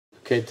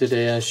Okay,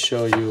 today I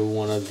show you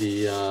one of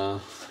the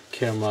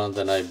camera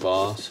that I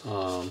bought,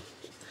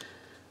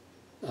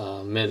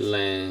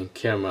 Midland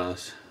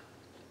cameras.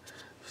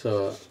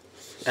 So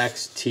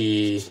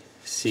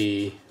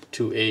XTC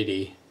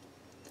 280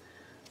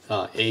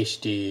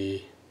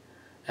 HD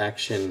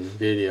action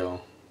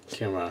video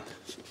camera.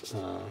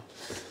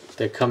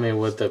 They come in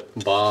with the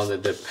ball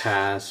that they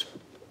pass,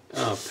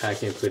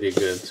 packing pretty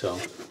good. So,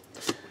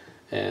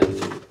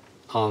 and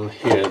on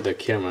here the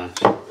camera.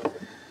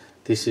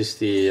 This is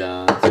the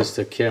just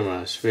the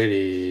camera. It's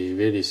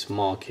very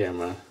small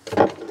camera,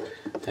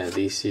 and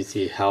this is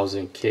the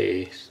housing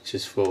case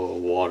just for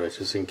water,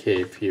 just in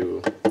case if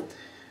you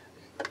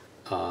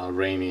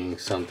raining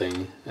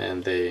something.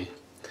 And they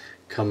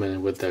come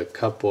in with a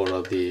couple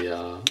of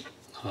the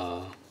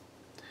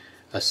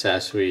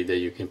accessory that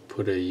you can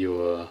put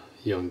your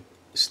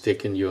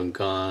stick in your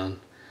gun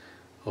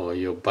or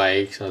your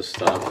bikes or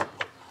stuff.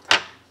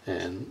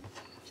 And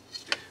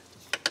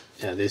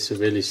yeah, this is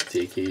really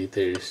sticky.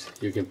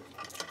 You can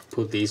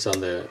put these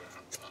on the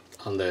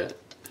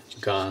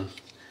gun,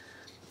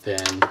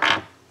 then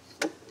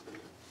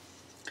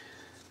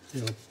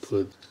you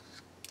put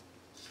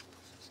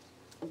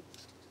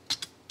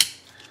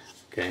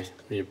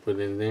you put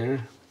in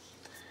there,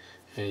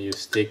 and you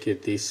stick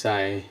it this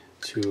side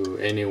to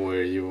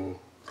anywhere you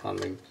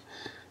on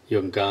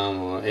your gun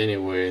or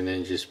anywhere, and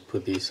then just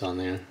put these on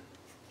there.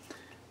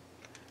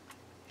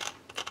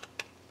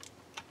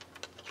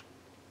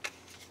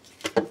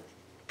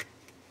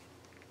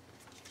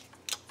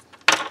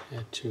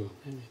 Two,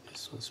 maybe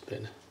this one's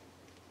better.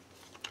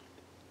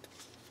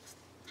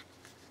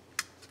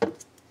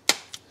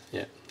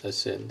 Yeah,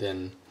 that's it.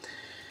 Then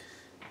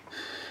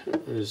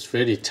it's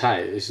very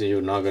tight, so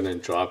you're not gonna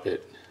drop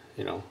it,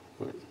 you know.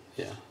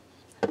 Yeah,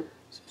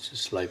 so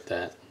just like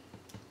that.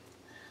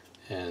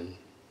 And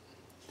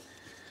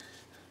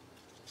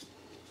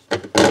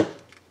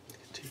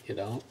take it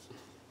out.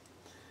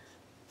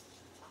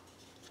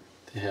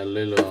 They have a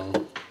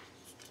little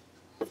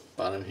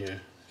bottom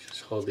here.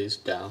 Just hold this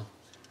down.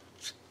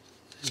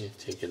 You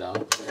take it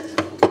out.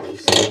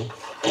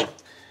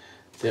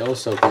 They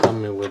also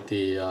come in with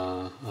the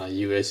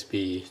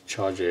USB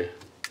charger.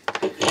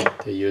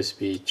 The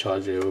USB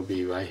charger will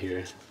be right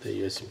here. The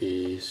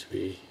USB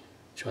 3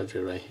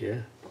 charger right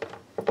here.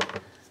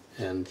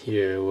 And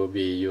here will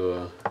be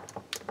your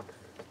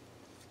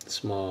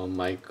small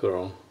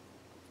micro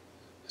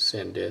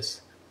SanDisk.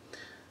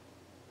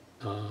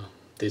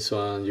 This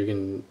one you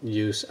can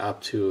use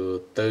up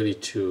to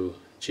 32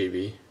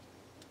 GB.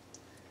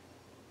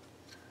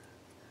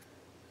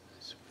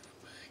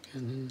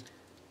 And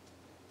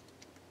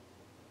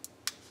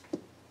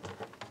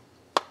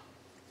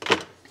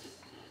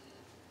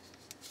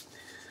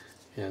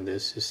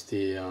this is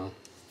the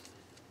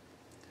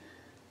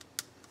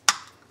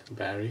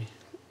battery.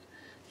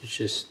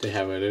 They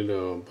have a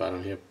little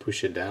button here,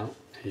 push it down,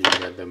 and you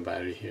got the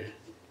battery here.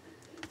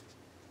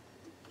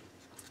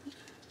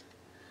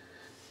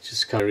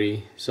 Just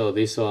carry. So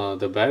this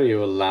the battery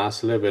will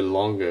last a little bit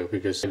longer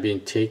because I've been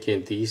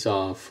taking these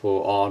off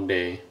for all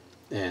day,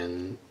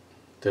 and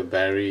the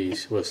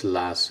batteries will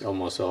last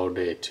almost all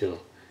day too.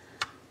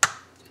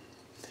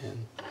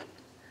 And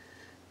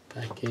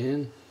back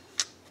in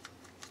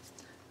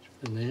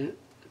there.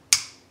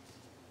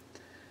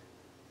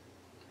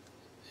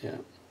 Yeah,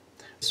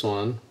 this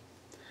one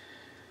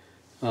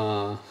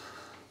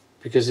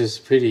because it's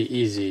pretty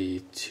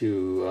easy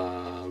to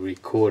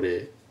record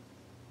it,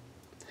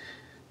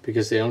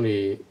 because they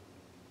only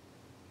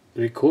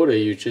record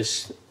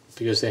it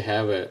because they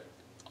have it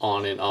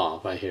on and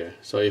off right here.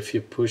 So if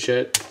you push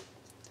it,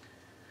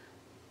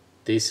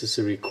 this is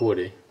a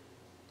recording.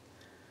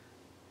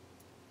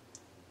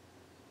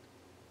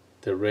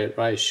 The red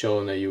light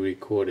showing that you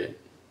record it.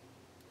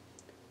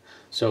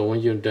 So when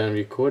you're done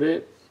record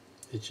it,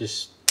 you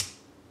just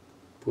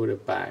put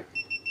it back,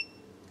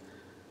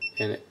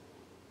 and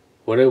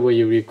whatever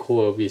you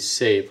record will be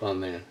saved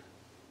on there.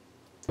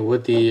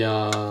 With the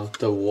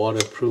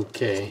waterproof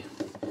case,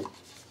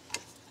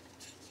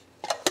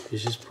 you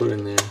just put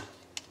in there.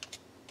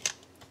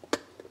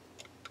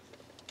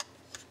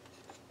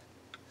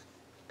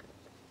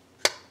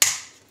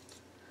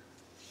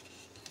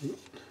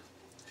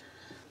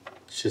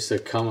 It's just a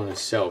common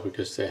itself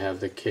because they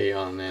have the K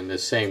on, and the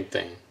same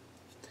thing.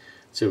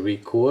 To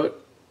record,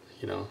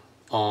 you know,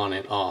 on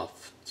and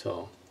off.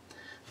 So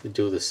we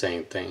do the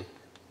same thing.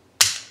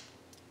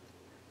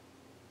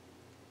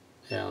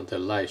 Yeah, the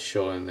light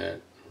showing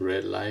that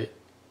red light,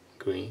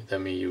 green, that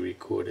means you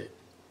record it.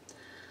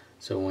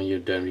 So when you're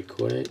done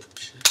recording,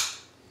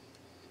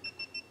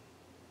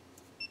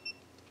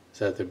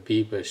 so the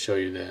beep will show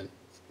you that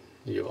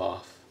you're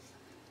off.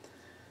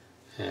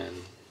 And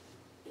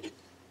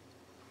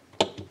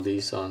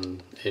these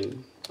on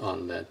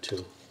that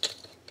too.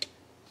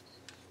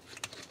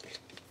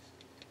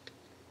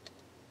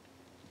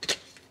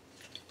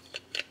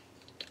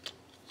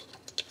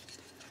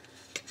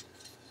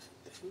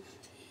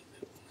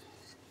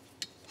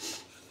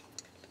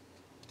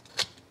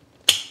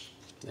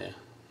 Yeah,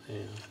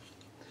 yeah.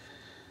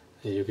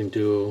 You can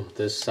do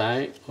this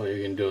side or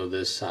you can do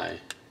this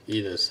side.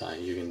 Either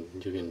side, you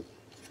can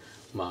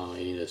mount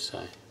either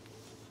side.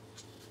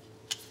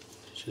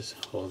 Just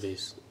hold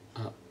these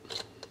up.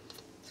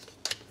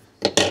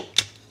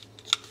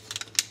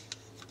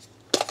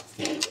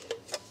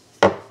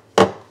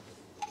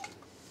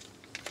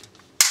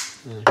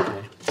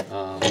 Okay.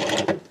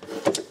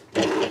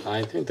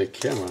 I think the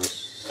camera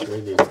is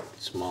really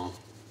small.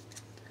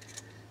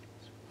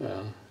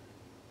 Well,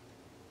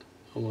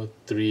 almost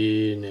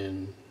 3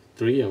 and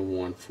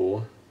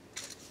 1/4,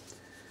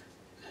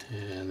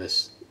 and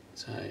this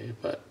side,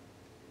 but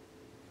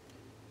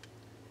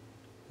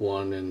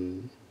 1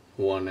 and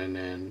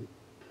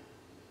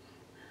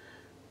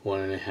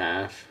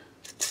 1.5,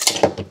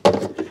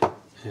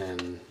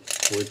 and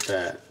with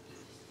that,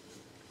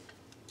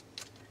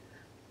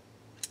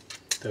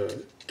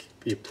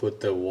 you put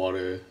the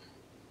water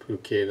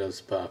purifiers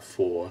about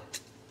 4,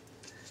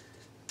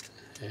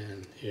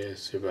 and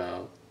here's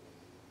about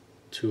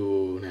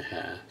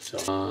 2.5. So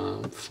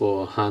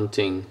for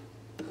hunting,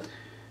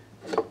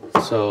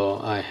 so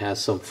I had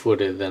some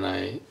footage that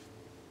I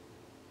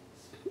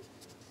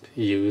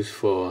use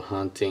for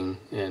hunting,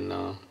 and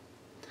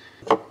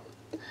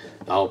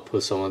I'll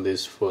put some of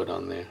this foot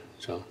on there.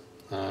 So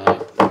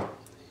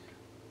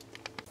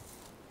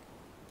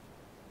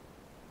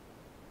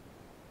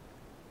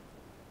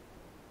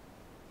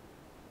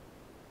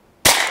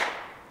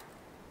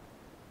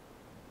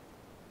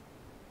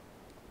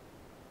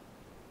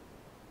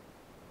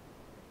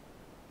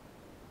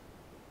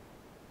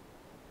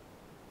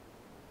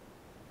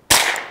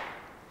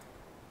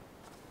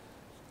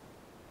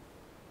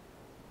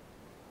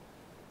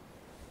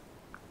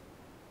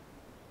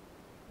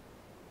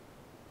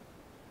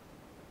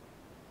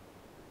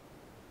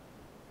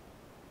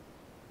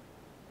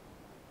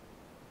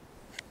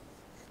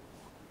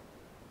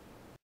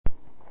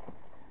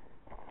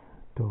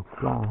to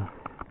fly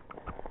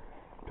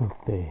to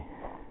stay.